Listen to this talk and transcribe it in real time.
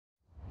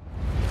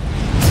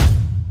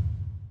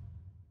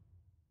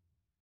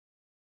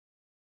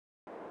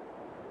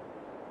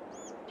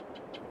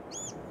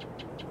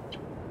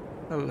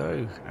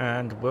Hello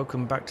and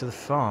welcome back to the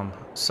farm.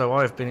 So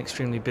I've been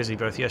extremely busy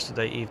both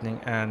yesterday evening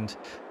and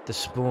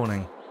this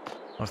morning.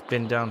 I've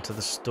been down to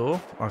the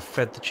store, I've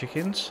fed the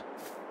chickens,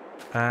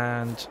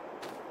 and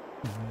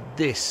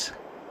this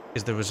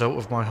is the result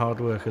of my hard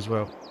work as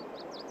well.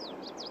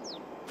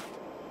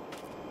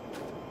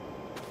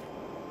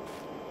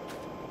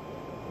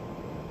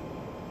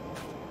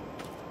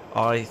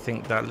 I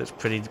think that looks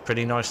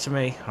pretty nice to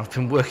me. I've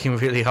been working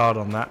really hard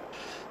on that.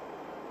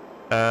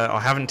 I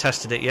haven't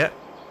tested it yet.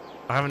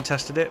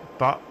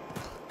 But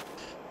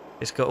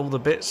it's got all the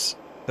bits.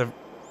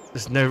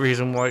 There's no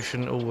reason why it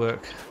shouldn't all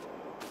work.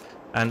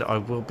 And I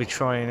will be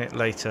trying it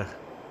later.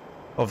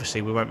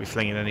 Obviously, we won't be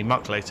flinging any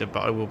muck later,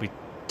 but I will be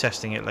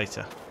testing it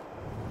later.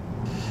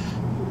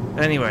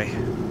 Anyway,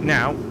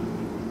 now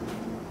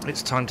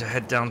it's time to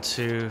head down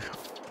to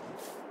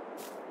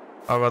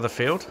our other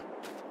field.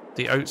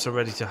 The oats are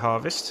ready to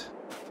harvest.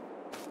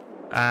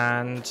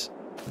 And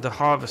the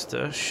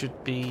harvester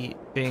should be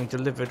being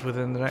delivered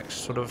within the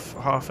next sort of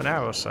half an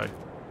hour or so.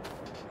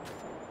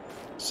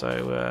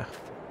 So,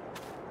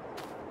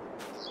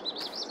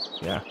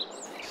 yeah,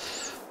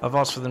 I've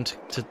asked for them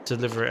to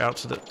deliver it out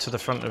to the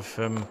front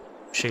of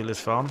Sheila's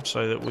farm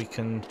so that we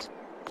can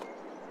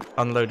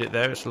unload it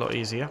there. It's a lot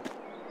easier.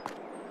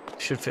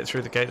 Should fit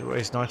through the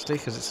gateways nicely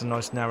because it's a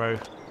nice narrow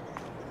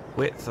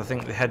width. I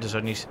think the head is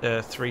only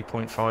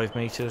 3.5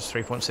 meters,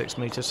 3.6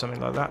 meters, something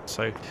like that.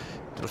 So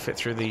it'll fit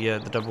through the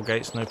double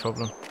gates, no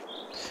problem.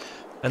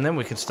 And then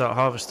we can start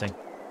harvesting.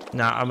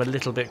 Now, I'm a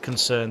little bit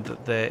concerned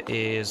that there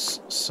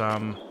is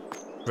some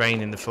rain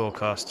in the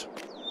forecast.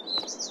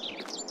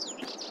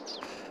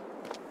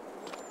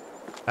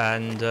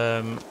 And,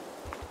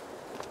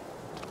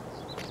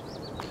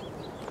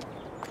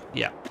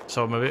 yeah,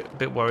 so I'm a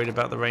bit worried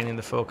about the rain in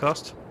the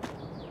forecast.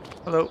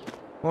 Hello,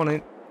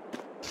 morning.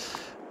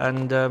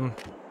 And, well,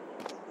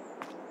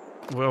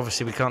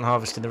 obviously we can't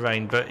harvest in the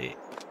rain, but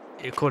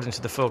according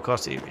to the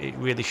forecast, it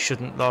really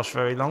shouldn't last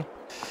very long.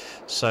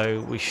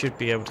 So we should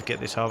be able to get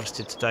this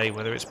harvested today,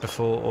 whether it's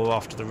before or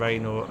after the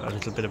rain or a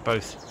little bit of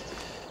both.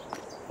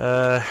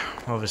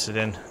 Obviously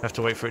then have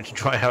to wait for it to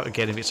dry out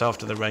again if it's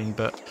after the rain,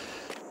 but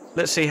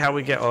let's see how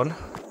we get on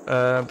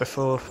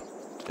before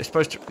it's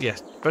supposed to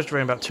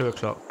rain about 2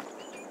 o'clock.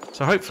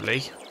 So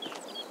hopefully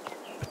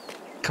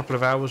a couple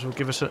of hours will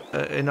give us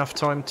enough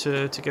time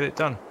to get it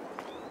done.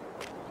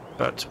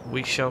 But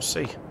we shall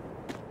see.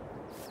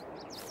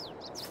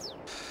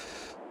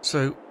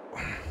 So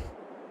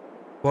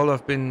while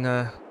I've been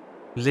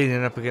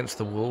leaning up against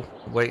the wall,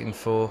 waiting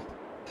for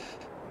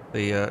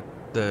the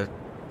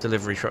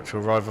delivery truck to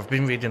arrive, I've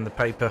been reading the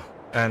paper,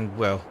 and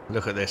well,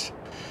 look at this.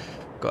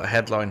 Got a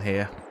headline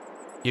here: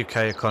 UK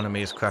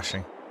economy is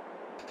crashing.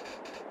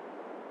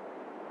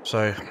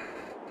 So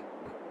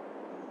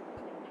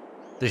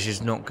this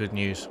is not good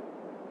news.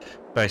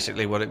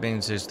 Basically, what it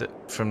means is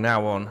that from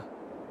now on,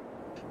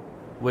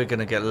 we're going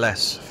to get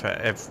less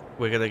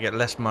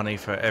money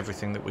for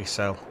everything that we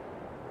sell,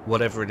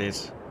 whatever it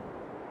is.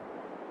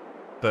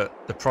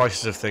 But the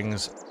prices of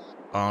things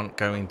aren't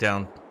going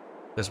down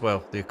as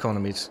well. The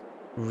economy's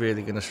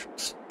really going to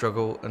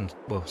struggle, and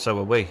well, so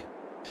are we.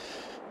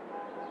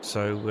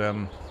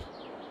 So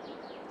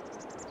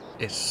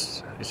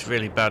it's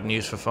really bad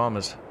news for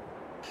farmers.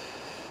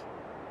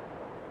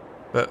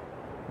 But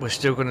we're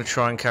still going to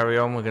try and carry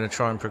on. We're going to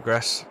try and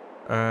progress.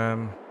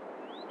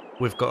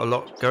 We've got a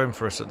lot going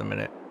for us at the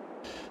minute.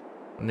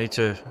 We need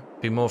to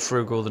be more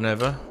frugal than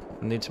ever.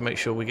 We need to make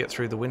sure we get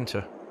through the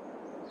winter.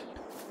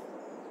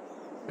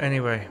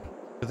 Anyway,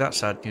 with that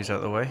sad news out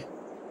of the way,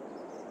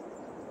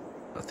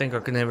 I think I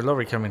can hear a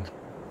lorry coming.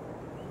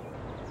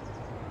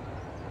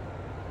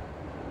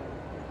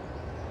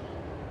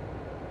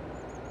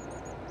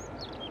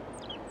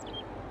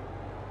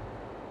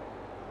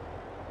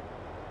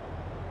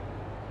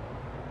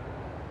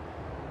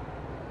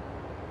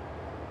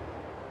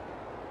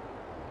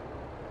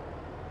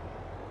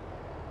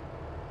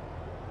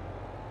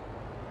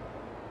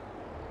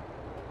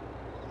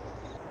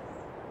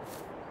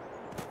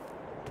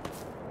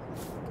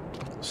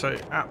 So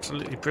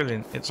absolutely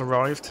brilliant. It's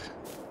arrived.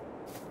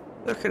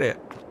 Look at it.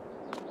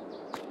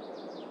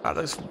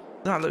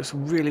 That looks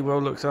really well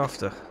looked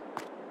after.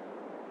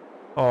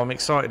 Oh, I'm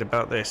excited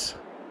about this.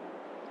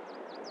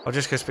 I'll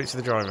just go speak to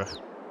the driver.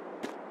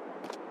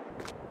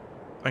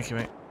 Thank you,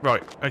 mate.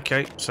 Right,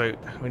 okay, so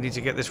we need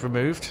to get this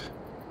removed.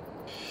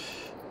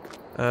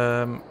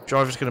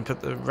 Driver's going to put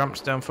the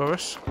ramps down for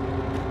us.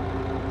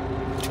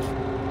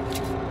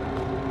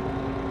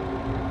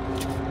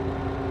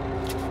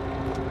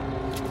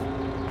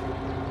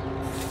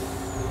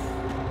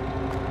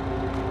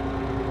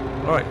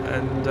 Right,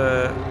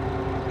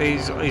 and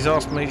he's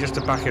asked me just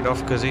to back it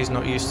off because he's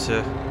not used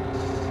to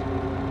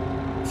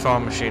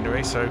farm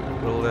machinery, so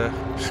we'll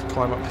just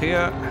climb up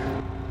here.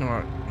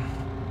 Alright,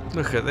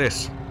 look at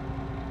this.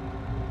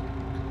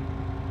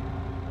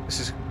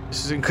 This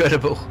is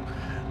incredible.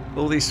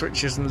 All these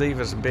switches and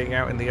levers and being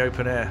out in the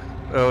open air.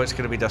 Oh, it's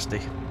going to be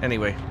dusty.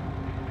 Anyway.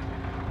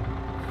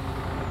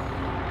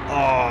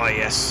 Oh,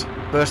 yes.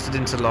 Bursted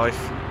into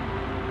life.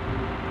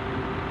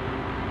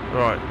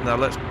 Right, now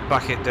let's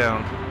back it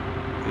down.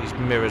 These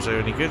mirrors are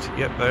any good?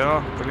 Yep, they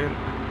are. Brilliant.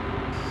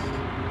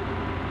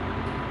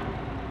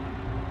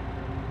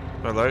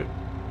 Hello.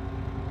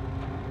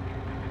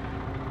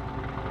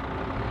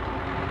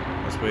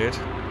 That's weird.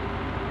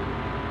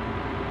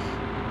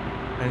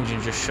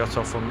 Engine just shut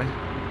off on me.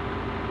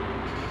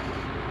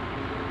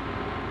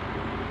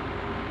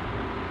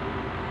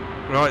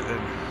 Right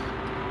then.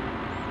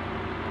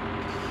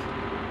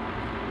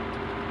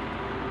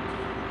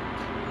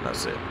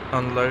 That's it.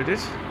 Unloaded.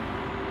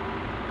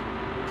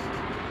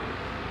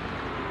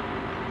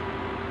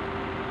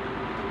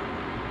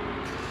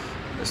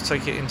 Let's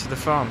take it into the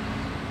farm.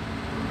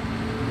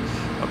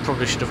 I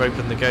probably should have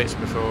opened the gates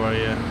before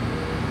I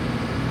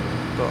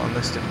got on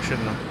this thing,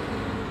 shouldn't I?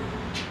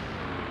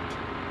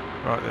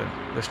 Right then,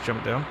 let's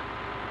jump down.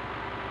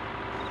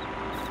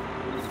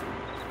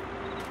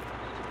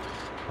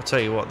 I'll tell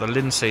you what, the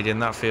linseed in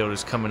that field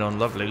is coming on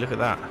lovely. Look at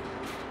that.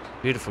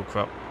 Beautiful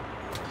crop.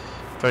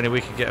 If only we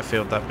could get a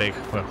field that big.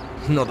 Well,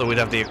 not that we'd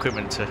have the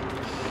equipment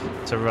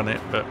to run it,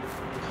 but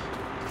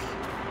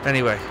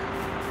anyway.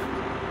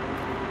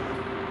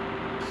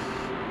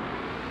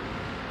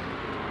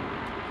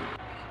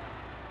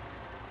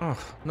 Oh,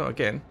 not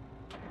again.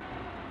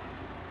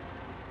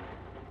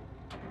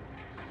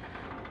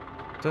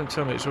 Don't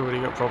tell me it's already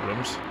got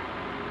problems.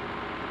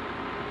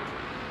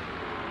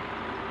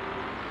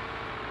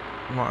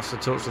 I might have to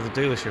talk to the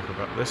dealership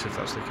about this if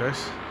that's the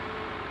case.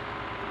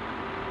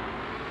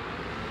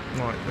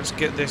 Right, let's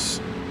get this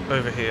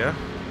over here.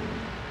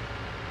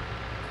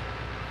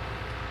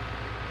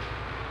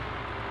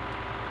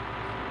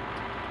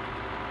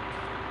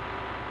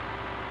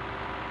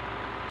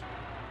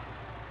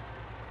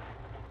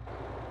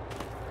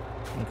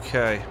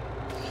 Okay,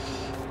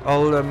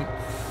 I'll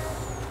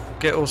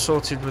get all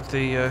sorted with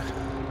the.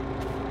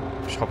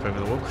 Just hop over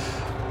the wall.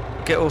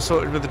 Get all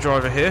sorted with the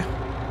driver here,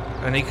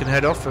 and he can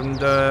head off, and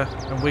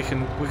we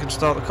can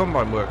start the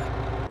combine work.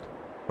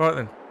 Right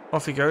then,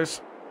 off he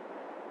goes.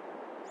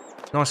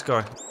 Nice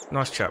guy,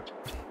 nice chap.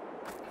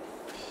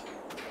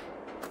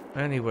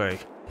 Anyway,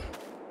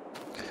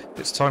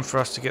 it's time for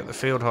us to get the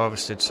field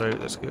harvested. So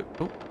let's go.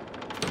 Oh,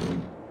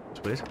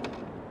 it's weird.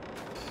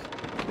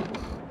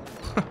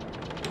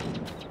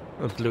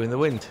 I blew in the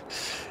wind.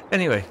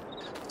 Anyway,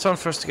 time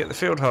for us to get the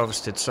field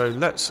harvested, so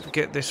let's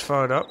get this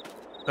fired up.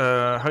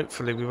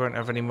 Hopefully we won't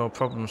have any more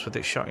problems with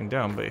it shutting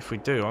down, but if we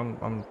do,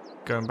 I'm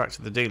going back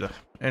to the dealer.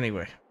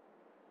 Anyway,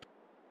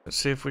 let's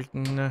see if we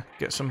can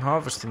get some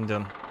harvesting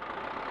done.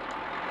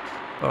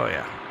 Oh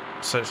yeah,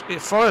 so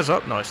it fires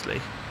up nicely.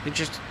 It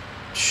just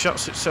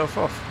shuts itself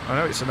off. I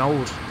know it's an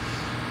old,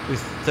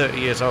 with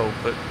 30 years old,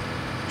 but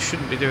it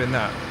shouldn't be doing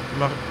that.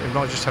 It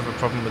might just have a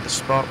problem with the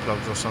spark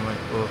plugs or something,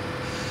 or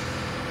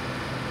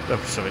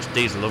so it's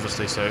diesel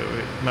obviously, so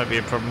it might be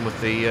a problem with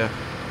the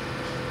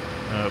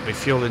it'll be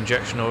fuel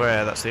injection or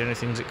air. That's the only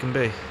things it can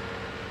be.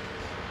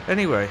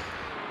 Anyway,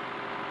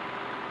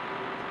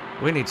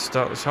 we need to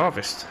start this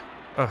harvest.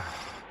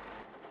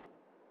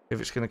 If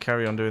it's going to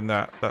carry on doing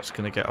that, that's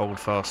going to get old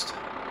fast.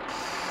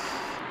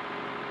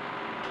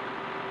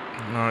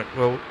 Alright,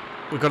 well,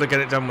 we've got to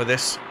get it done with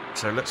this,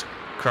 so let's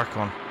crack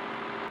on.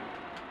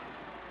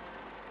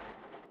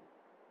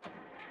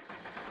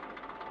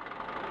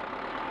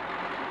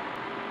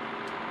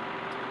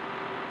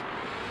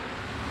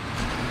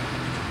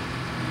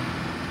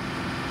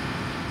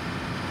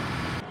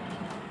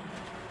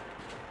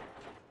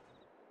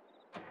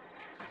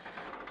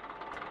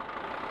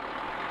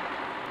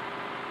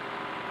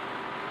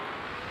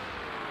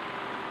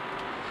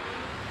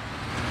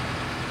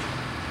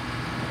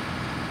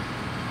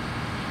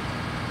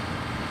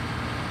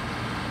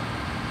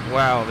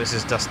 Wow, this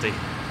is dusty.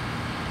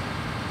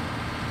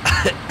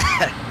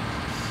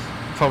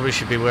 Probably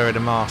should be wearing a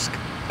mask.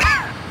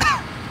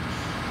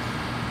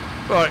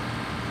 Right,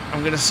 I'm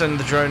going to send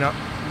the drone up.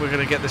 We're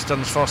going to get this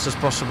done as fast as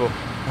possible.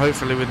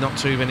 Hopefully with not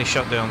too many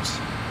shutdowns.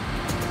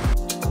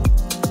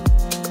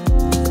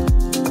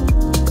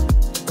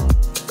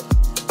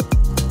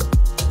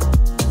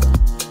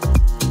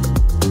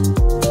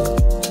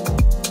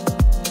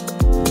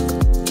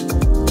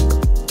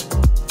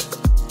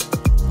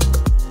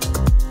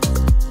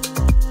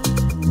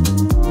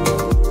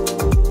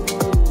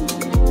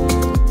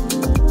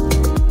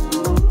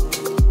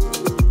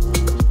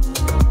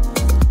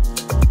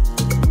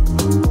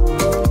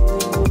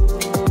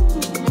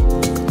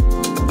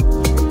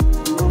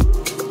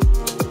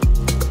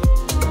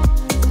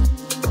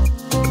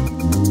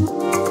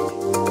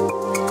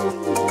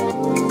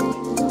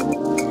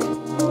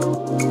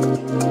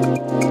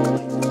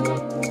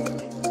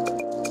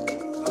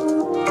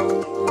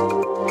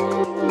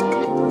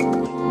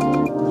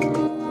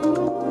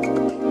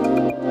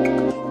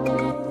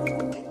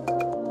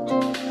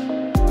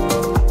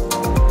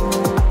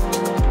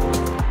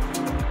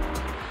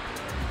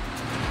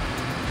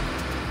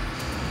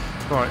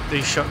 Right,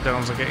 these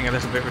shutdowns are getting a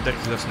little bit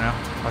ridiculous now.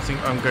 I think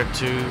I'm going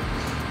to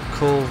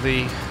call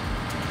the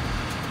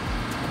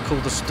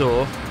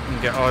store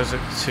and get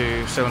Isaac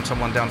to send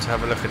someone down to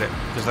have a look at it,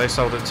 because they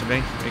sold it to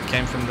me. It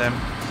came from them.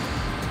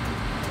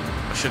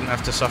 I shouldn't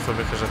have to suffer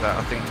because of that.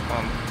 I think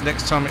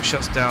next time it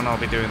shuts down, I'll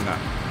be doing that.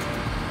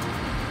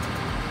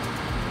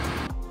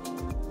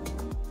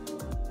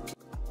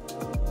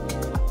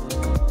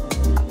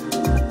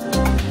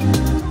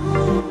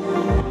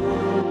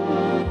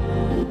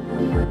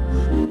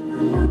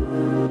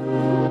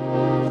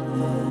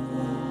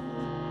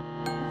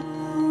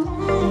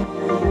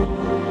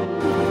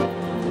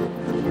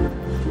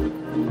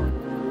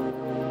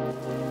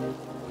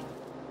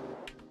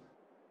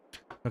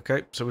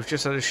 Okay, so we've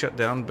just had a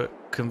shutdown, but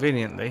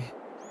conveniently,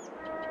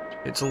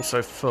 it's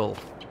also full.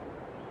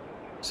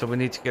 So we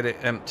need to get it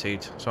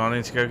emptied. So I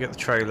need to go get the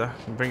trailer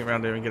and bring it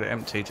around here and get it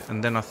emptied,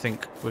 and then I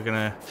think we're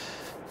gonna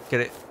get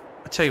it.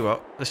 I tell you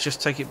what, let's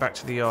just take it back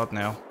to the yard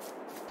now.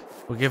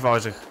 We'll give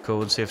Isaac a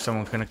call and see if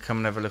someone can come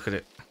and have a look at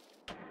it.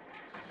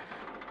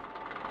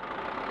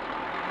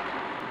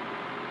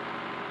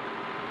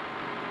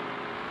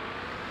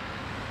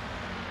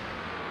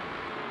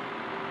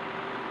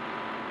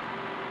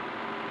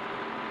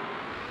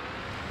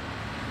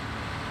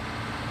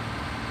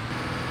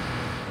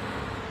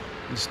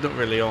 It's not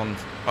really on.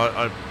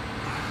 I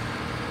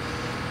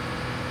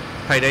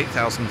paid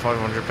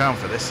 £8,500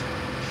 for this,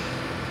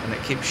 and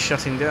it keeps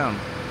shutting down.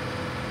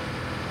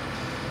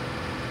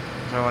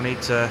 So I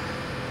need to.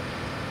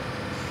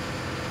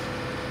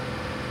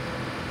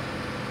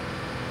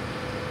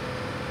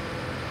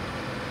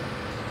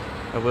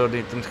 I will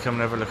need them to come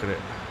and have a look at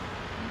it.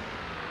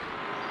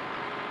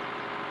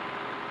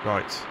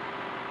 Right.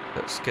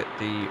 Let's get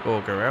the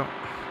auger out.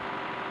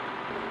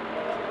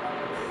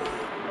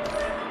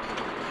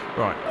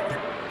 Right,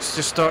 it's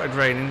just started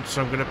raining,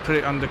 so I'm going to put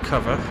it under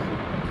cover.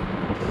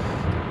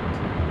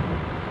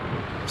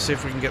 See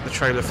if we can get the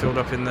trailer filled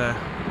up in there.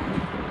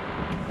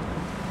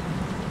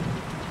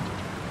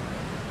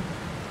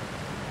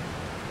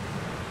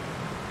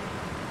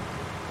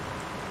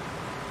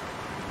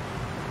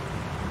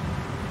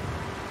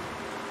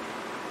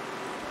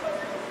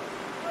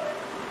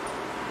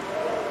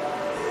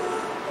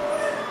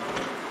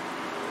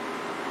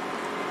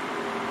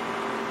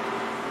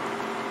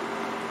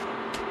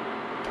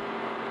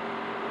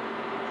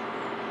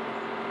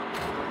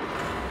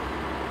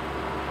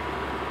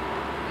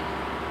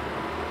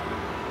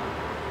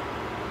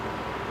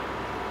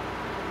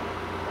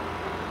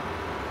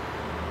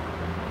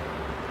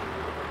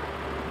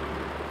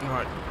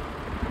 Right.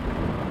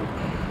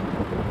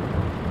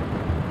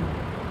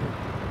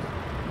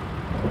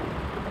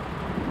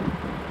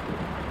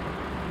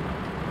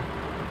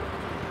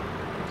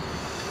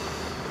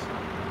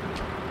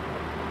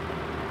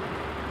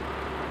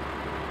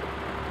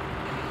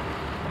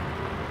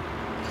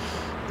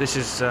 This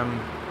is a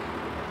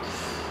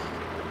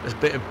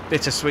bit of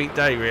bittersweet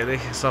day, really.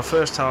 It's our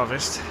first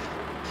harvest.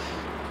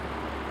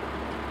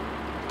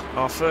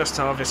 Our first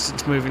harvest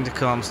since moving to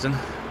Calmsden.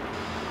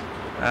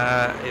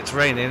 It's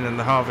raining and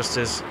the harvest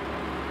has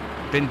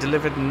been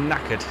delivered and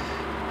knackered.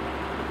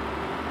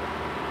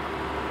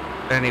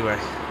 Anyway,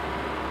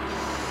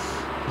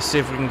 let's see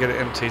if we can get it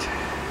emptied.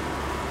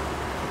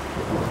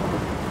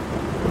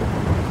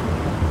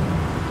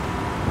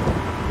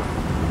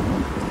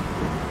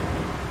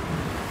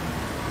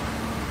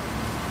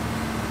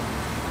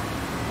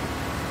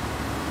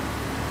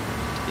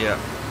 Yeah.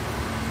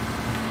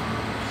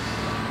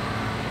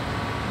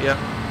 Yep,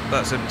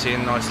 that's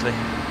emptying nicely.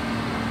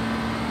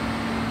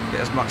 Get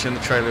as much in the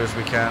trailer as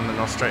we can, and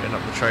I'll straighten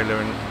up the trailer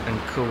and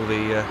cool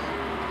the...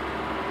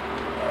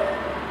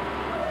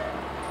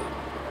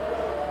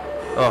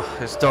 Oh,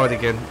 it's died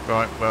again.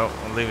 Right, well,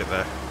 I'll leave it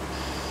there.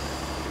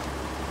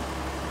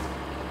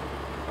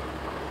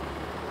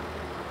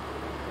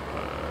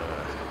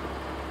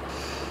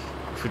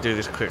 If we do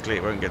this quickly,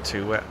 it won't get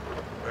too wet.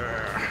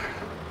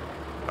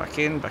 Back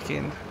in, back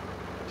in.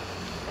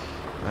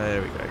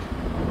 There we go.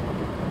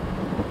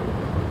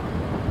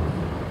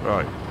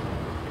 Right.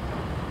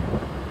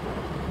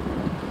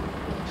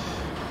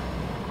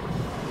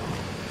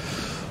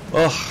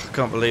 Oh, I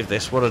can't believe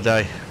this. What a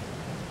day.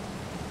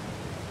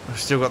 I've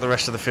still got the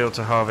rest of the field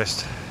to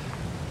harvest.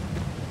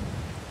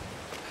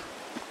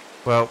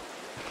 Well,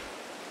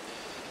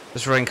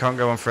 this rain can't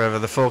go on forever.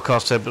 The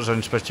forecast said it was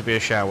only supposed to be a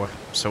shower,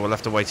 so we'll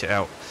have to wait it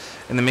out.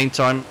 In the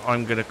meantime,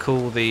 I'm going to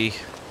call the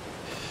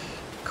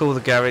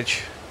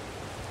garage,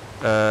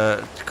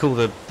 call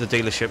the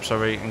dealership,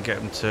 sorry, and get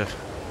them to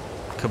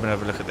come and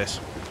have a look at this.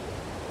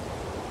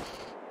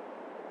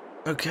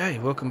 Okay,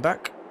 welcome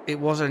back. It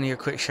was only a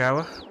quick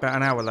shower, about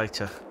an hour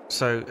later.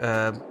 So,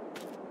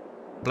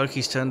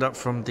 Blokey's turned up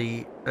from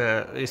the,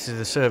 this is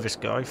the service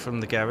guy from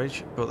the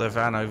garage, brought their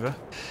van over.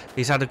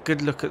 He's had a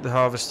good look at the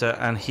harvester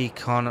and he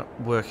can't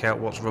work out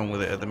what's wrong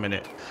with it at the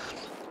minute.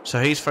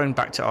 So he's phoned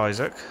back to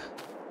Isaac.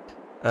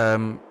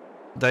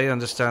 They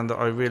understand that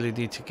I really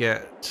need to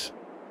get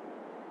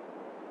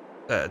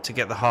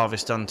the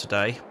harvest done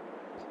today.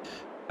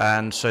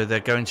 And so they're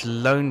going to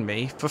loan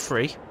me for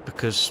free,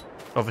 because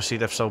obviously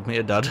they've sold me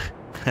a dud.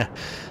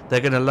 They're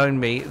going to loan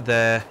me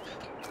their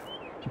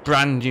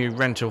brand new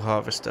rental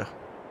harvester.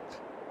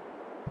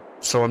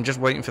 So I'm just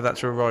waiting for that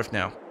to arrive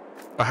now.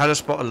 I had a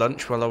spot of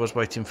lunch while I was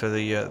waiting for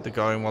the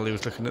guy, and while he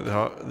was looking at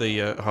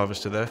the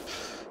harvester there,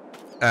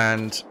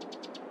 and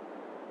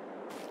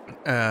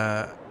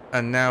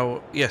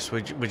now yes,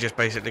 we're just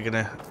basically going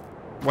to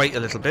wait a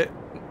little bit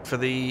for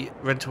the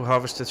rental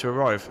harvester to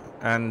arrive,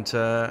 and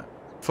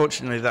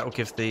fortunately that will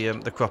give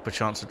the crop a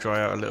chance to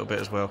dry out a little bit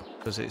as well,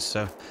 because it's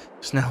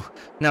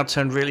now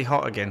turned really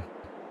hot again.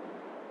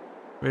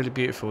 Really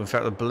beautiful. In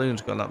fact, the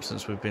balloon's gone up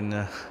since we've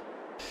been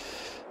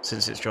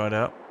since it's dried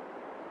out.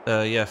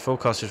 Yeah,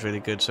 forecast is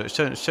really good, so it's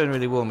turned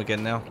really warm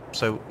again now.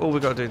 So all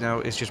we've got to do now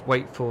is just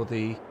wait for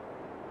the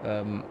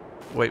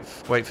wait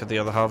for the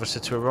other harvester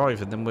to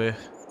arrive, and then we're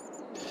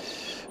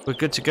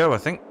good to go, I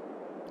think.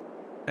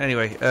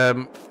 Anyway,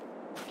 I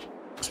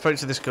spoke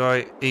to this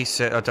guy. He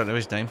said, I don't know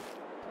his name.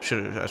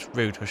 That's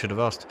rude. I should have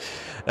asked.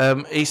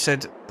 He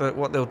said that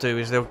what they'll do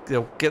is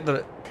they'll get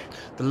the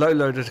low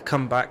loader to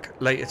come back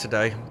later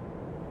today.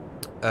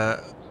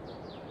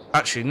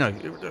 Actually, no.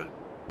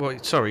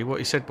 What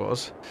he said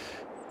was,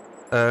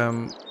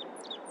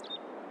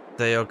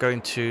 they are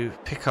going to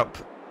pick up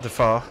the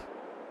FAR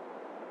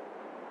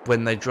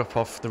when they drop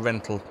off the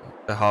rental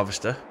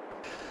harvester,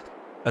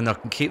 and they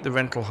can keep the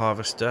rental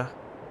harvester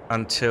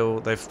until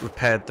they've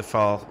repaired the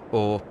FAR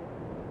or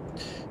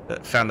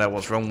found out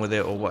what's wrong with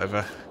it or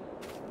whatever.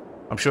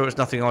 I'm sure it's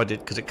nothing I did,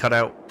 because it cut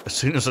out as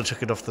soon as I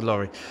took it off the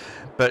lorry.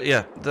 But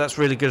yeah, that's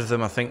really good of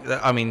them, I think.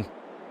 I mean,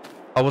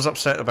 I was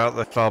upset about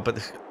the FAR,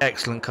 but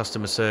excellent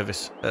customer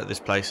service at this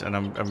place, and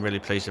I'm really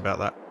pleased about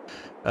that.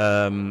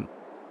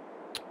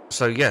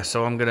 So yeah,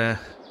 so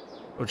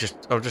I'll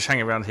just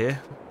hang around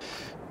here.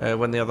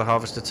 When the other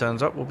harvester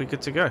turns up, we'll be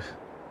good to go.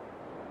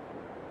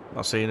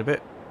 I'll see you in a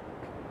bit.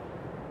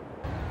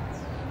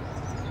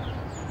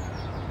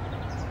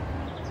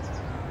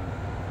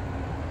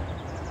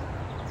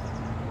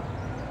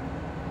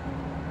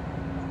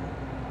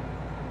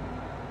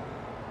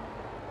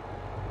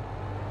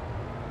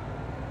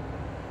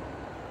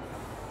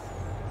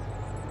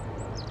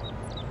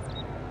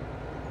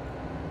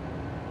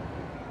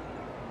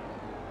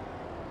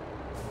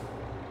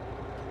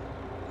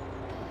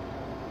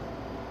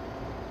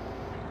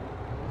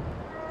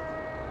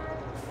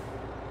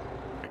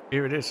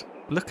 Here it is.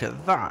 Look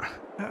at that.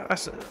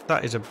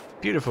 That is a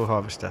beautiful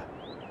harvester.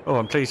 Oh,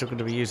 I'm pleased I'm going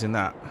to be using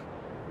that.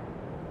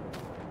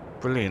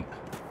 Brilliant.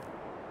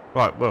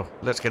 Right, well,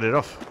 let's get it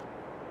off.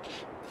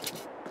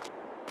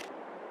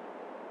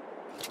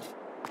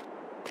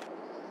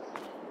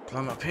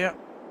 Climb up here.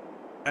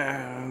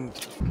 And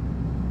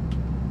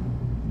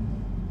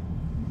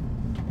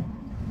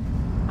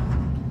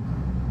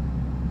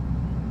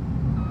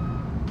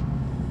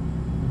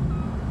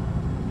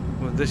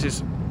well, this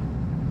is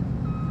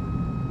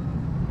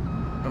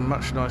a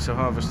much nicer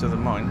harvester than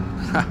mine.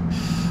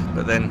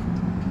 But then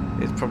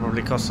it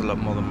probably costs a lot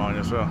more than mine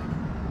as well.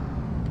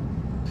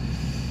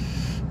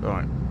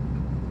 Right.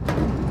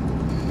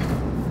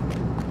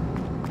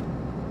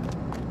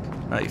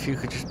 If you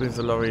could just move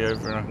the lorry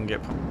over and I can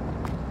get...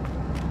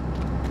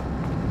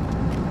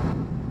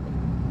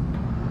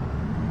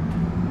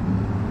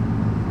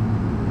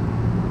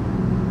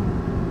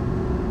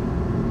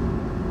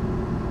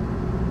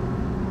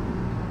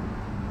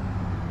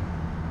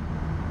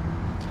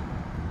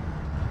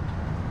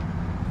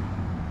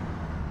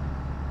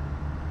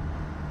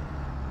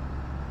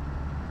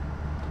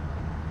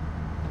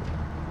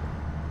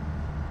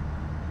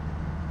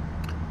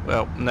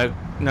 Well,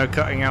 no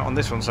cutting out on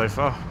this one so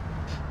far,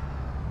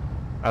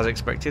 as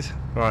expected.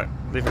 Right,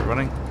 leave it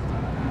running.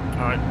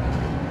 Alright.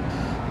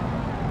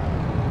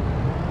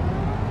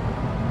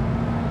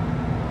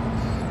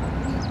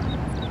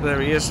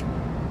 There he is.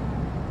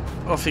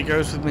 Off he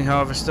goes with my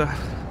harvester.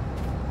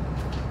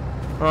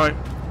 Right,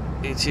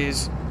 it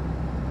is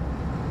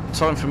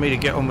time for me to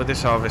get on with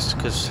this harvest,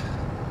 because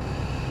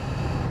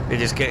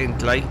it is getting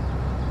late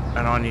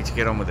and I need to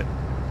get on with it.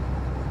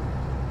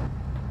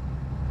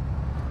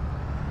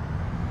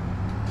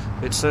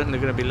 It's certainly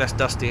going to be less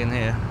dusty in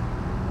here.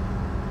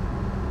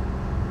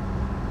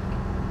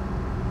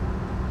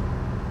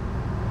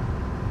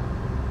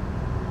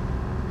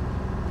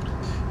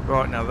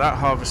 Right, now that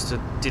harvester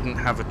didn't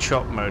have a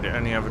chop mode. It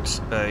only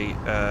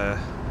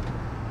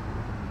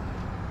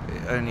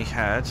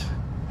had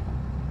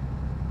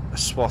a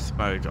swath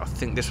mode. I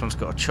think this one's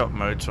got a chop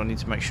mode, so I need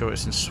to make sure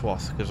it's in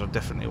swath, because I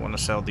definitely want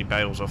to sell the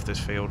bales off this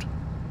field.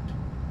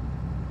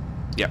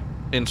 Yep,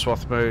 in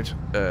swath mode.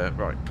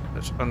 Right,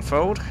 let's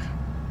unfold.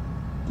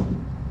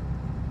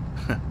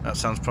 That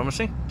sounds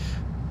promising.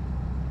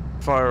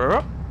 Fire her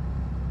up.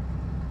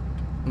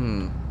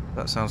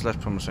 That sounds less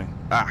promising.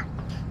 Ah!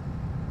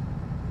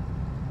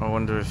 I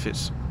wonder if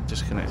it's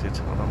disconnected.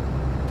 Hold on.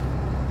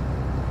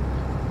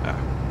 Ah.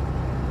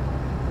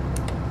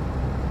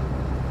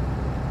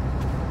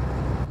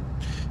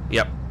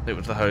 Yep, it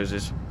was the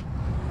hoses.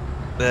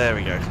 There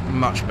we go.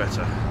 Much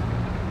better.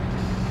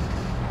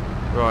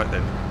 Right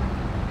then.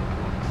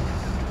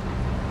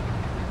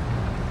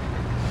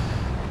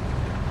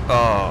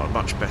 Oh,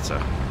 much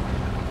better.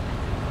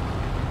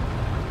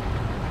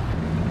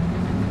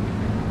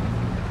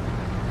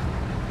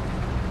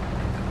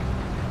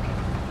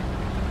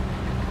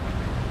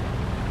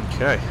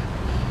 Okay.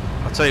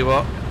 I'll tell you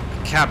what,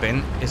 the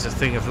cabin is a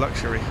thing of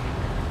luxury.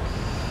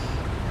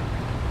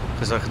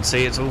 Because I can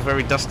see it's all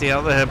very dusty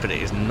out there, but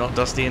it is not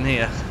dusty in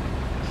here.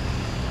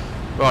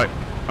 Right,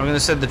 I'm going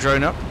to send the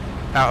drone up,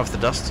 out of the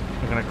dust.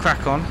 I'm going to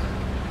crack on,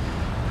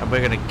 and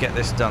we're going to get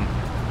this done.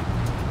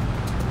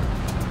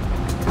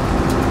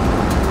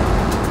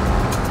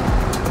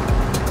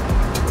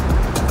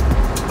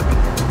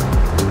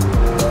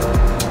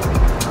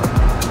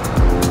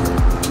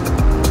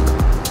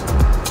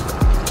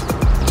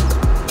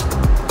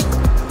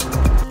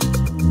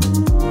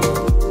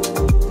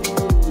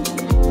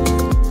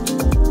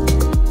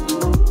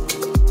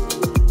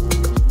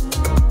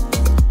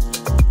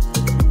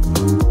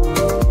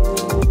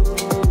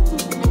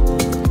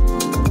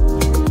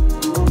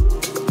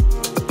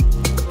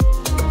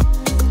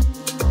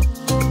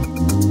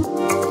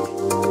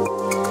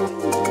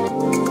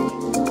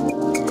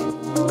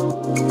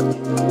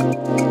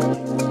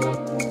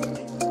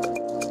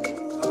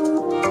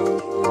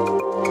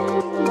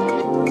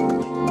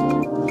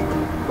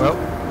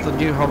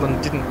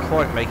 Didn't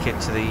quite make it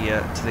to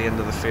the end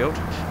of the field,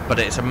 but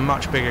it's a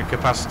much bigger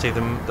capacity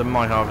than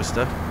my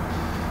harvester,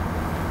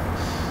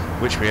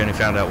 which we only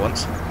found out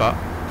once. But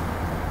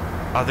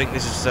I think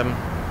this is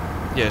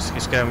yes,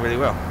 it's going really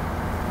well.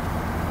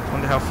 I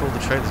wonder how full the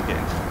trailer's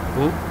getting.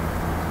 Ooh,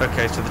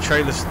 okay, so the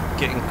trailer's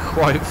getting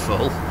quite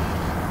full.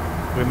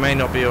 We may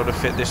not be able to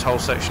fit this whole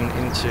section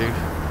into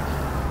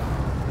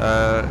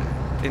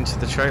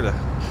the trailer.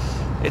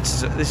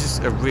 This is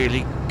a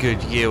really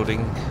good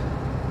yielding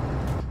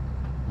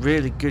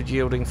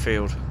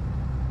field.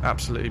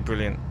 Absolutely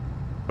brilliant.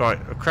 Right,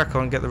 I'll crack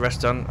on, get the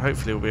rest done.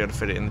 Hopefully we'll be able to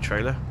fit it in the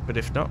trailer, but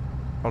if not,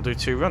 I'll do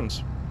 2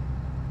 runs.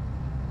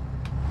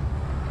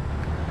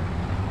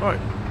 Right,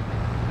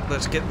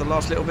 let's get the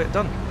last little bit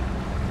done.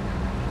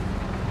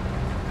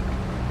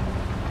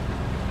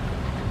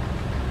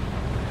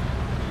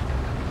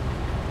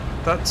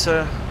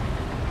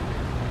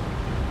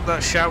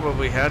 That shower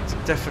we had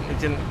definitely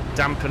didn't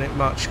dampen it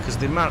much, because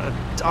the amount of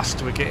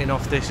dust we're getting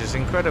off this is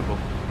incredible.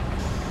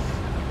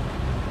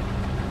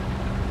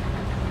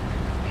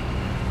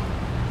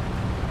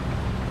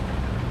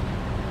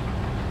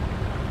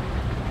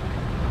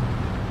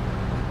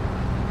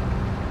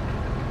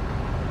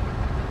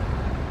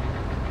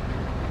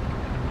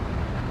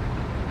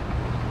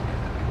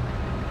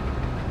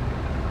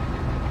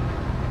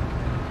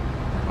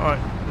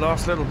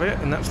 Last little bit,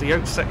 and that's the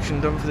oat section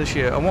done for this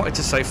year. I wanted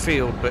to say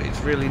field, but it's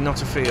really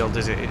not a field,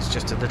 is it? It's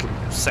just a little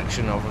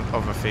section of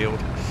a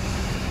field.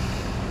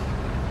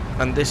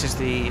 And this is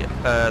the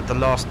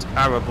last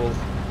arable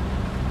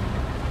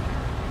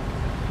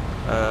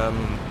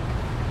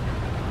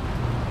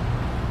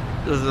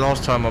the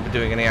last time I'll be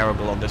doing any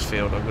arable on this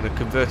field. I'm going to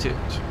convert it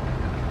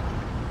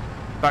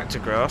back to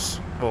grass.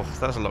 Oh,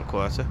 that's a lot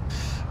quieter.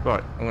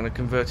 Right, I'm going to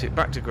convert it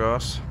back to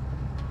grass.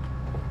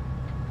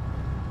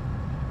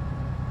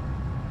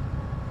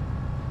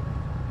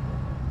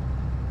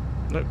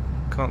 Nope,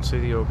 can't see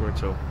the auger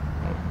at all.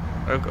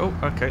 Oh,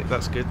 okay,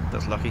 that's good.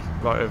 That's lucky.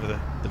 Right over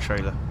the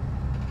trailer.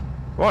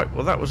 Right,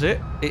 well that was it.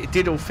 It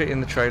did all fit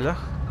in the trailer.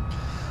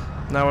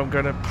 Now I'm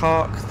going to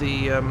park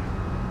the...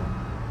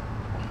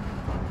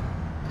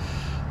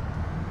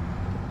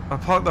 I'll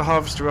park the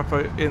harvester up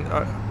in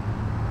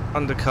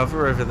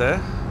undercover over there.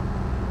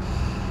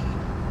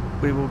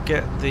 We will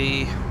get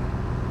the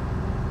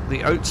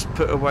oats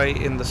put away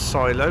in the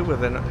silo where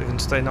they can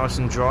stay nice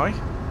and dry.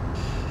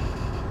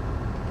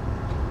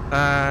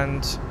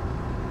 And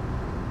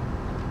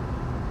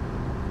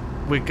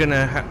we're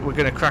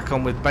gonna crack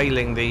on with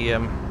baling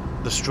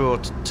the straw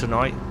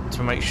tonight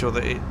to make sure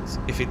that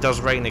if it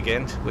does rain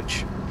again,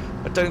 which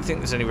I don't think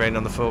there's any rain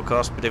on the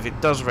forecast, but if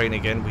it does rain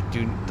again,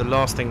 the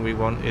last thing we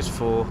want is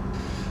for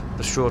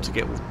the straw to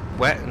get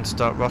wet and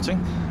start rotting.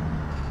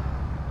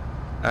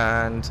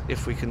 And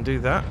if we can do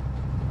that,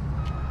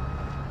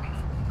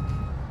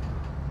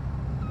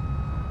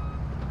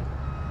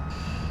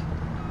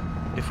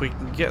 if we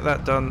can get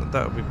that done,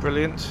 that would be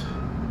brilliant.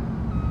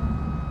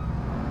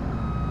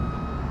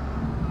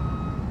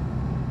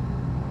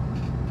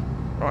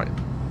 Right,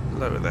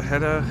 lower the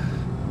header,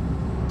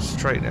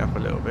 straighten it up a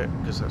little bit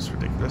because that's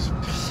ridiculous.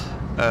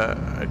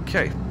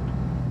 Okay,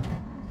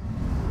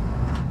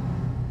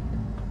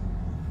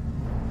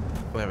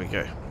 there we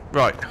go.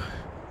 Right,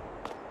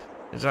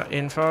 is that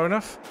in far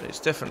enough? It's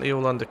definitely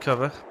all under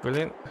cover.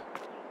 Brilliant.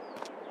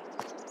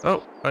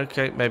 Oh,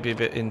 okay, maybe a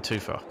bit in too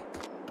far.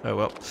 Oh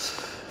well.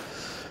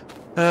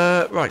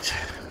 Right,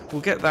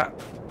 we'll get that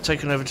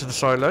taken over to the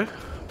silo,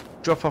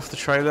 drop off the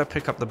trailer,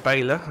 pick up the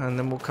baler, and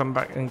then we'll come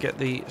back and get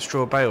the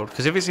straw baled.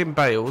 Because if it's in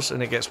bales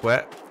and it gets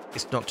wet,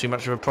 it's not too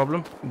much of a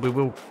problem. We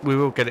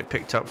will get it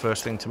picked up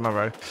first thing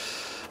tomorrow.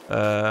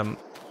 But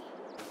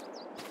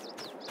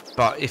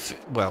if,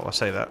 well, I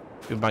say that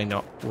we may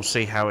not. We'll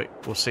see how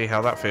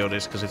that field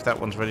is. Because if that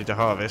one's ready to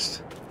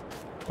harvest,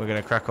 we're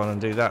going to crack on and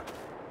do that.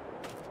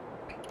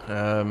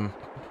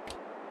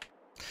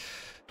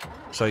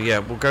 So yeah,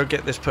 we'll go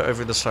get this put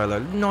over the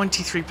silo.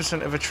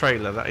 93% of a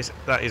trailer.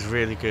 That is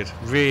really good.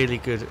 Really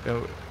good.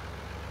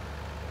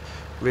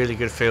 Really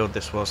good field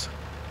this was.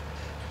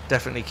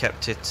 definitely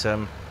kept it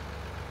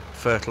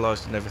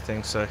fertilised and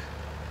everything, so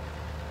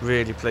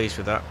really pleased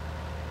with that.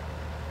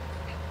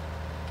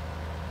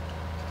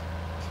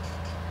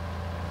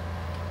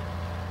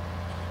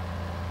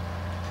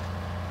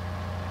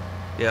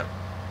 Yep,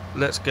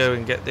 let's go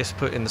and get this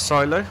put in the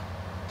silo,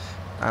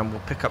 and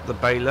we'll pick up the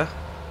baler.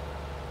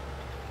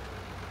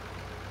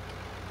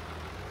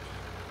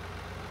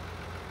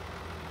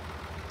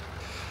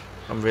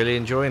 I'm really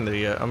enjoying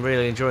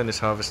this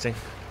harvesting.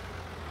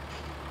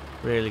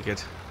 Really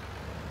good.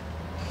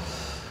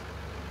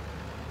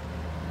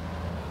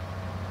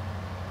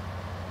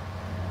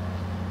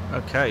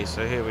 Okay,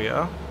 so here we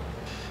are.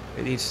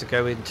 It needs to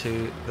go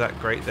into that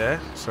grate there,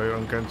 so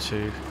I'm going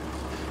to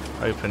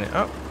open it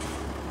up.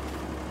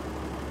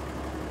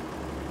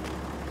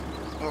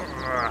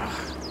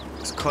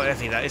 It's quite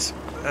heavy, that is.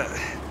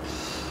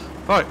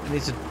 Right, we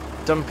need to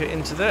dump it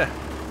into there.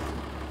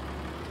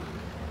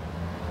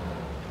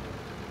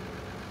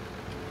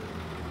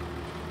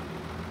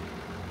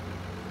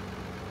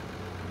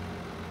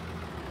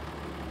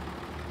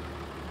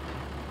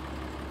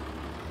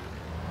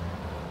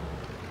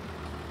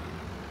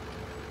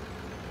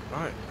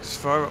 Right, let's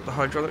fire up the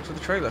hydraulics of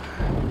the trailer.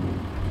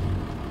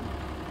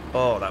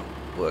 Oh, that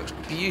works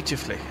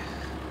beautifully.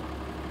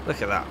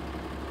 Look at that.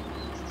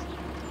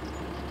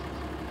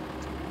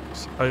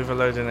 It's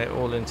overloading it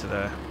all into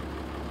there.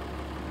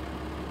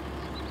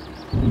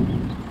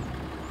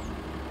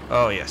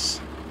 Oh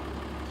yes.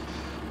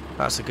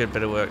 That's a good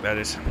bit of work, that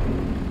is.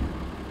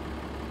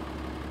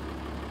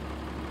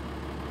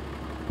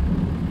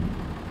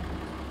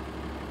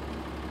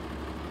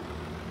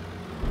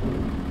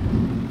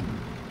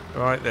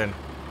 Right then.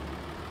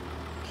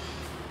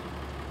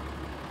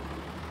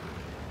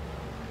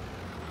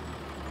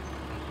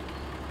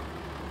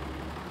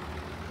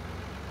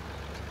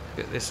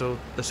 Get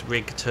this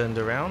rig turned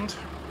around.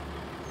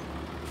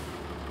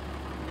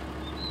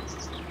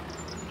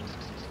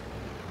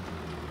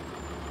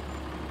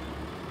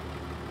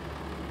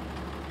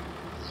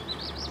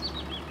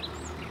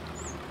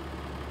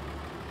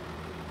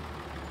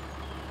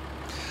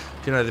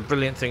 You know, the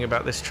brilliant thing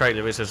about this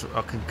trailer is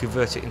I can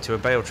convert it into a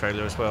bale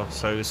trailer as well.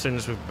 So as soon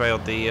as we've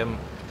baled the, as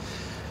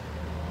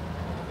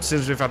soon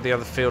as we've had the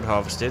other field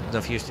harvested, and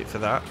I've used it for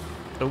that.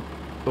 Oh,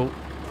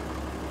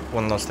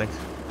 one last thing.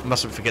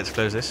 Mustn't forget to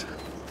close this.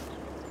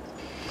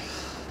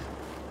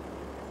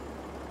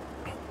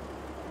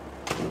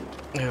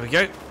 There we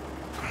go.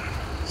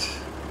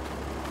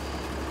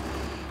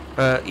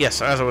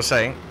 Yes, as I was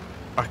saying,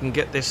 I can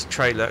get this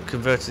trailer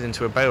converted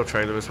into a bale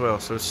trailer as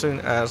well. So as soon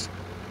as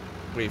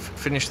we've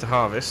finished the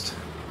harvest,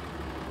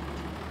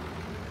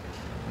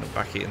 I'm gonna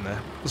back it in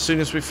there. As soon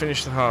as we've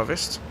finished the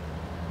harvest,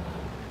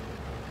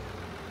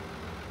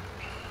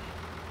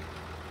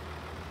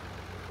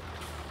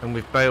 and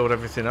we've baled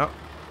everything up,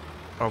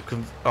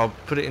 I'll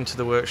put it into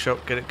the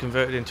workshop, get it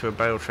converted into a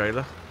bale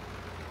trailer,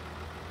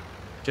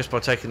 just by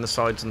taking the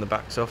sides and the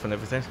backs off and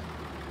everything,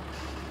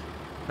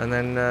 and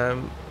then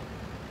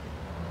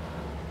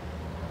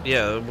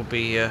yeah, it will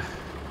be not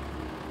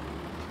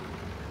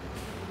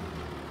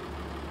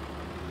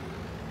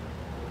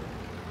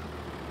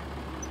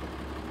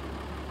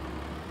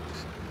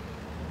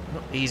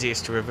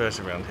easiest to reverse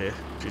around here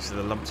due to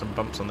the lumps and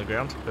bumps on the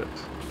ground, but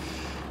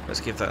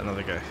let's give that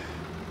another go.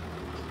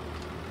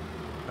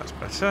 That's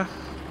better.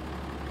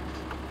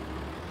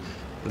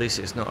 At least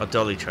it's not a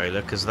dolly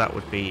trailer, because that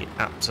would be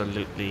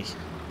absolutely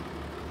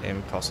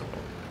impossible.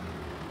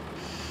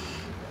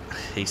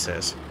 He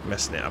says,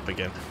 messing it up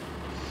again.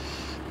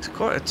 It's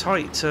quite a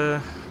tight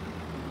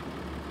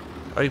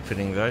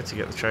opening though to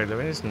get the trailer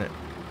in, isn't it?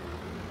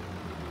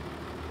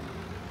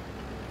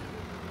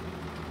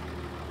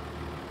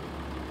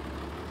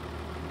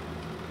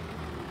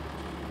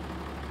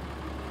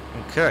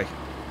 Okay,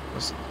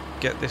 let's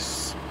get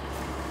this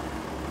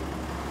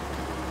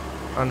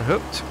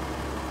unhooked.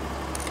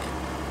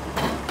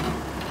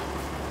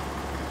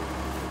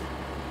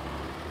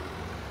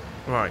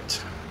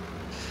 Right.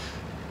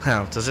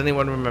 Now, does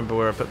anyone remember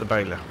where I put the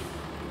baler?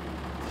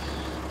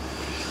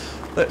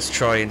 Let's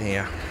try in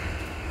here.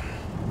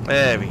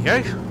 There we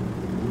go.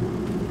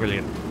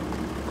 Brilliant.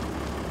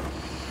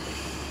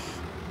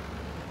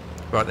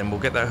 Right then, we'll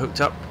get that hooked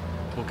up.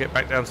 We'll get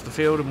back down to the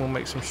field and we'll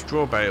make some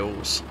straw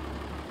bales.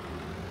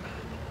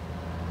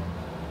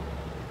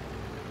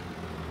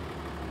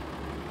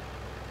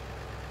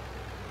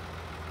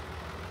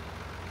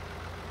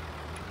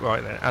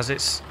 Right then, as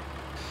it's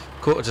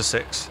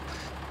 5:45,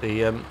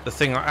 the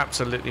thing I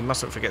absolutely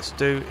mustn't forget to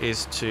do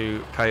is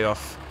to pay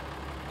off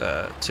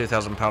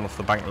 £2,000 off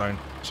the bank loan.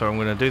 So I'm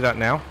going to do that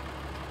now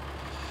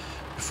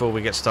before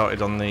we get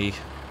started on the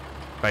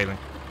baling.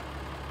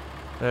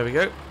 There we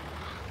go.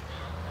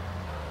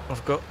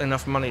 I've got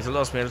enough money to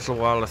last me a little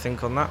while, I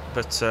think, on that,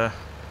 but well,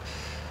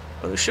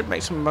 we should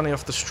make some money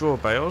off the straw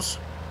bales,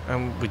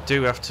 and we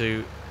do have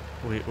to.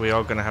 We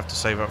are going to have to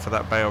save up for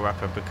that bale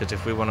wrapper, because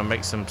if we want to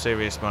make some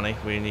serious money,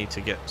 we need to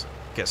get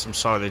some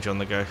silage on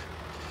the go.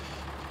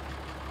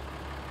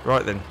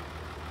 Right then.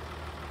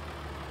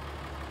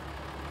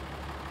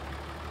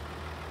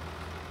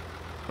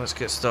 Let's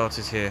get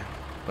started here.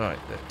 Right,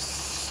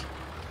 let's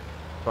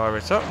fire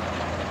it up.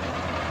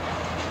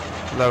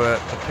 Lower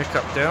the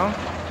pickup down.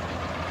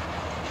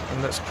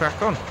 And let's crack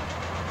on.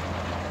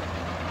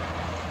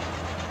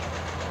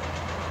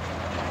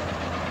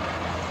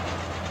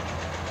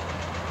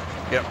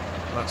 Yep,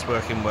 that's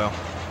working well.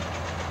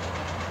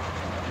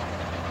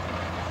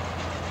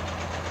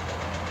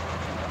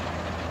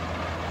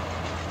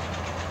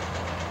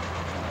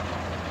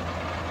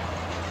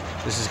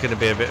 This is going to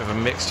be a bit of a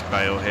mixed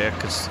bale here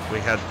because we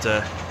had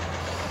a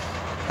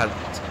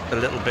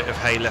little bit of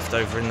hay left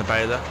over in the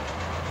baler.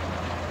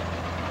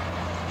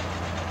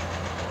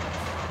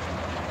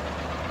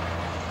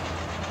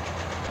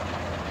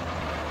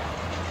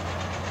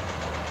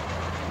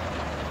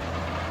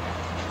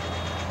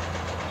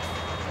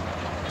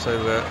 So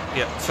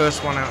yeah,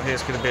 first one out here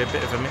is going to be a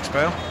bit of a mixed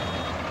bale,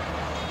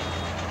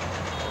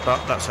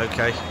 but that's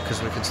okay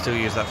because we can still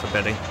use that for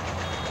bedding.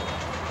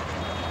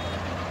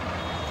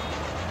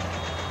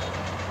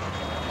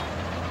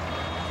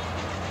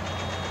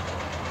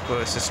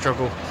 But it's a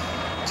struggle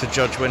to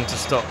judge when to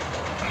stop.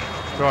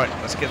 Right,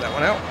 let's get that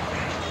one out.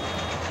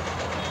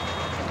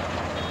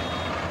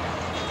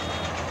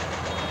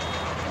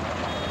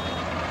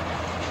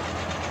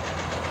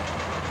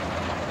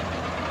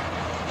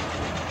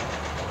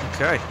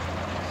 Okay,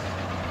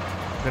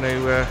 I'm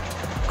going to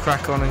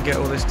crack on and get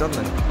all this done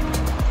then.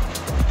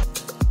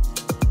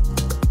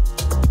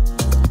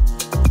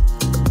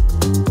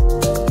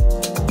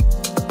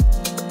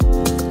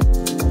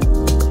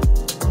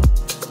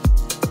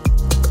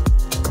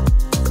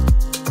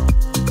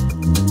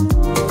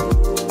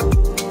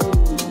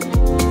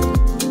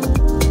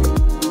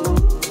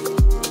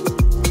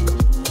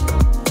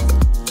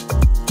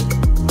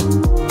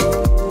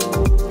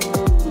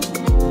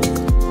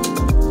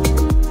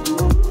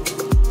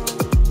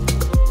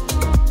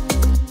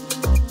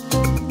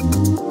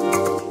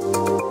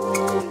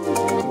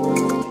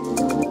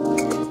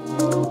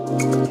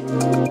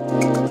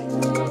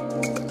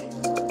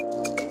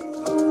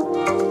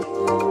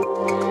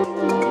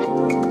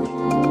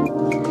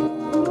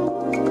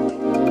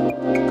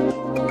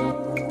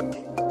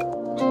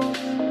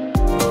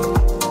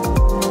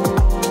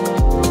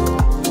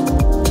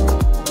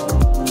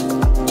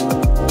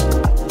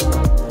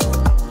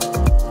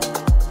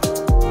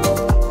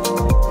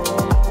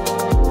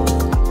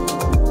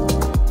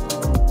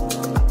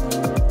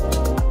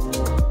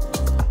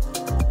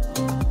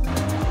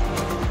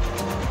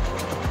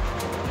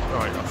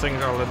 I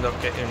think I'll end up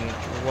getting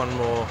one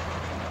more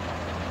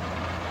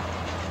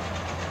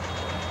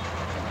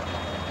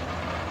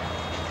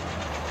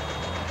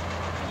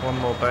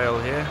bale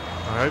here,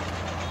 I hope.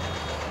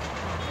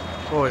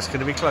 Oh, it's going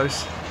to be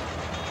close.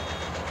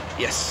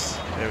 Yes,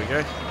 there we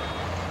go.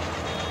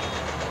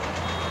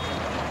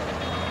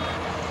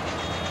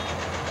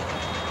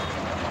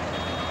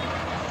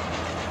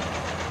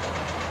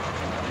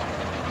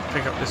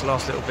 Pick up this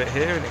last little bit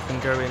here and it can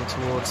go in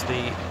towards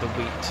the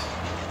wheat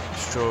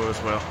straw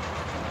as well.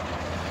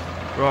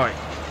 Right,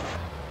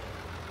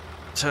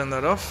 turn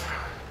that off.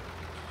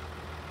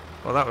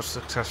 Well, that was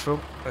successful.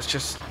 Let's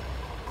just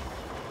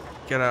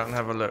get out and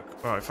have a look.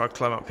 Right, if I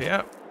climb up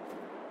here.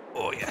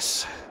 Oh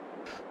yes,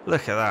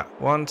 look at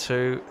that. 1,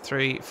 2,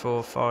 3,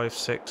 4, 5,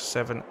 6,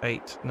 7,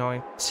 8,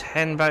 9,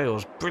 10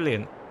 bales.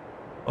 Brilliant.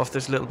 Off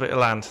this little bit of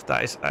land.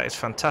 That is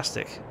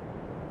fantastic.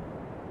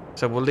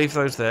 So we'll leave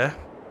those there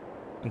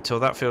until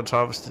that field's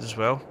harvested as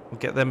well. We'll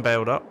get them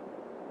baled up.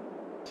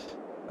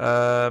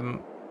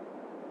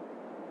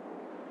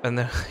 And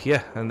then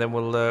yeah, and then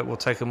we'll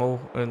take them all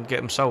and get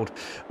them sold.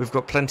 We've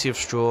got plenty of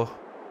straw.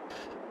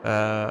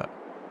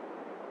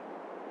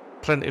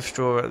 Plenty of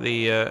straw at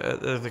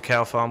the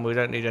cow farm. We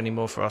don't need any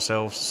more for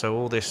ourselves. So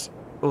all this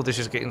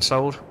is getting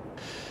sold.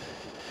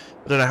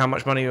 I don't know how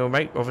much money we'll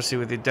make, obviously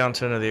with the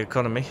downturn of the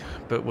economy,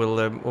 but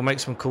we'll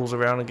make some calls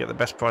around and get the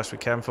best price we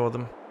can for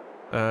them,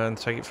 and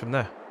take it from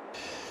there.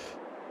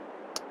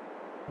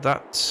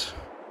 That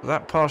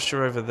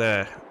pasture over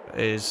there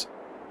is.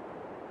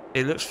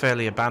 It looks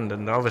fairly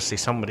abandoned. Obviously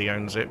somebody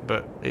owns it,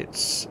 but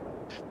it's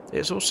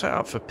all set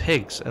up for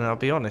pigs, and I'll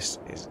be honest,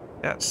 it's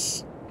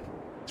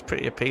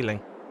pretty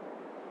appealing.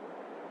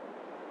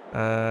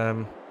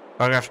 I'm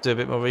gonna have to do a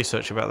bit more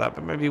research about that,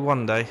 but maybe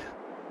one day.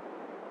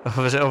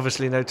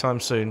 Obviously no time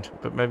soon,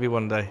 but maybe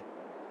one day.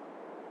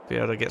 Be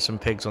able to get some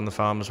pigs on the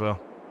farm as well.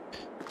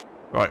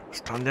 Right,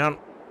 let's climb down.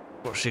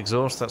 Watch the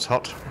exhaust, that's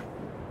hot.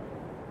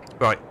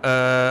 Right,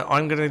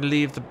 I'm gonna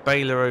leave the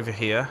baler over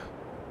here.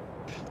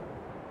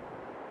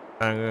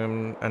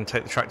 And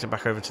take the tractor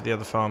back over to the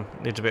other farm.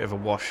 Needs a bit of a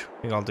wash.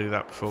 I think I'll do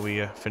that before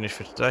we finish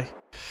for today.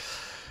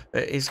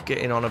 It is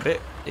getting on a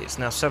bit. It's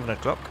now 7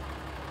 o'clock.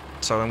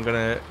 So I'm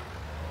going to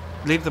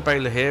leave the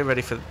baler here,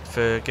 ready for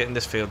getting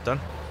this field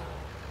done.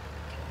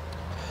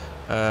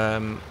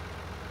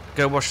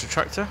 Go wash the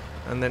tractor,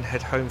 and then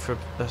head home for a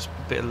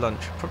bit of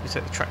lunch. Probably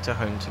take the tractor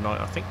home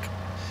tonight, I think.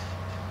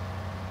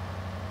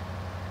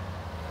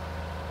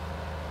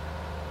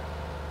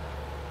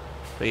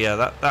 But yeah,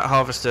 that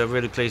harvester,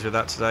 really pleased with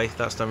that today.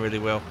 That's done really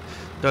well.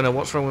 Don't know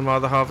what's wrong with my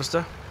other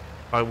harvester.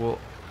 I will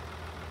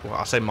well,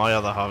 I say my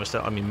other harvester,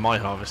 I mean my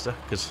harvester,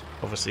 because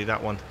obviously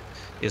that one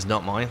is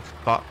not mine,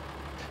 but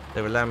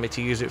they're allowing me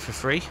to use it for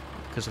free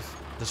because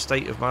of the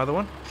state of my other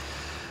one.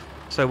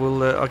 So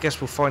we'll, I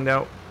guess we'll find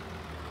out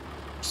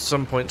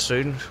some point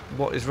soon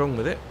what is wrong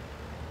with it.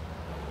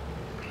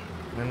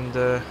 And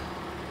oh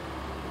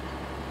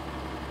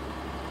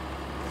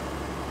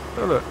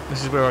look,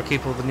 this is where I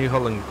keep all the New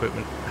Holland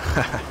equipment.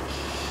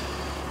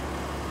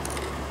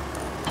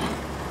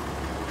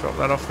 Drop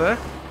that off there.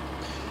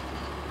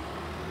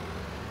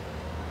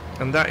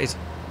 And that is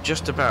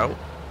just about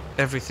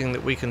everything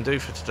that we can do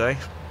for today.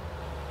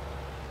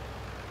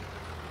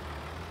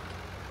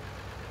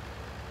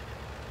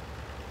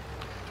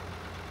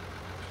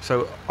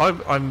 So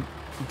I'm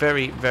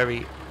very,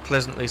 very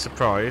pleasantly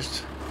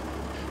surprised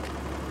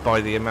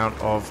by the amount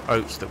of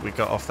oats that we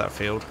got off that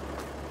field.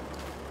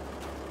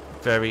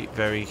 Very,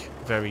 very,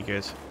 very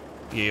good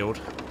yield.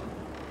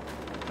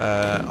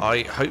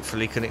 I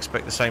hopefully can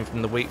expect the same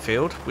from the wheat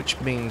field, which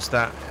means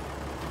that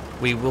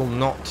we will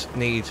not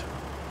need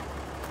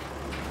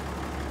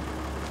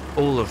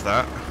all of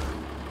that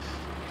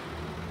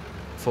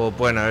for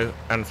Bueno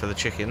and for the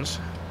chickens,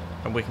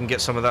 and we can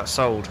get some of that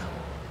sold.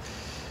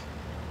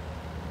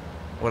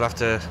 We'll have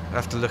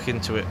to look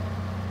into it.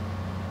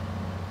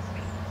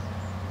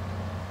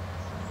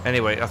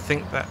 Anyway, I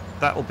think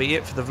that will be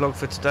it for the vlog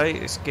for today.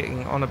 It's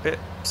getting on a bit,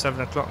 7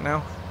 o'clock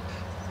now.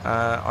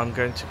 I'm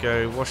going to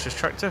go wash this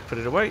tractor, put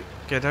it away,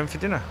 get home for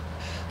dinner.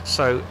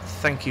 So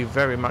thank you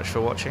very much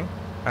for watching,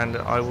 and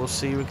I will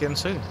see you again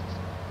soon.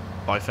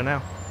 Bye for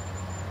now.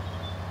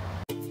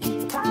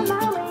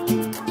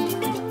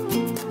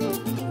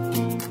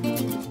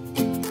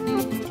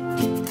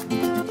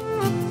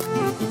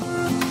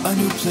 A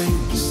new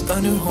place,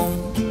 a new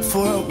home,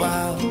 for a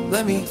while,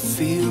 let me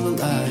feel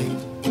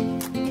alive.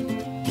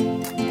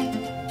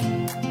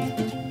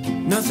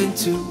 Nothing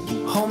to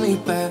hold me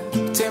back,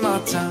 take my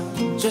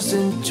time, just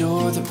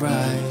enjoy the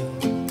ride.